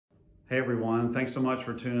Hey everyone, thanks so much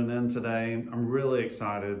for tuning in today. I'm really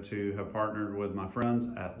excited to have partnered with my friends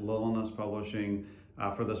at Lilinas Publishing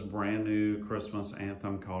for this brand new Christmas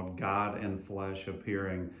anthem called God in Flesh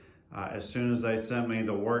Appearing. As soon as they sent me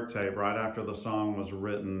the work tape right after the song was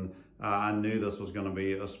written, I knew this was going to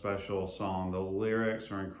be a special song. The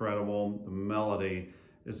lyrics are incredible. The melody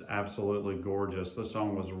is absolutely gorgeous. The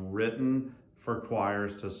song was written for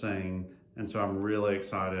choirs to sing. And so I'm really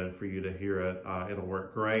excited for you to hear it. It'll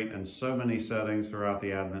work great in so many settings throughout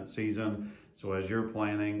the Advent season. So as you're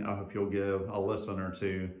planning, I hope you'll give a listen or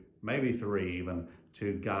two, maybe three even,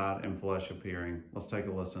 to God in Flesh Appearing. Let's take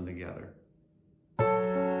a listen together.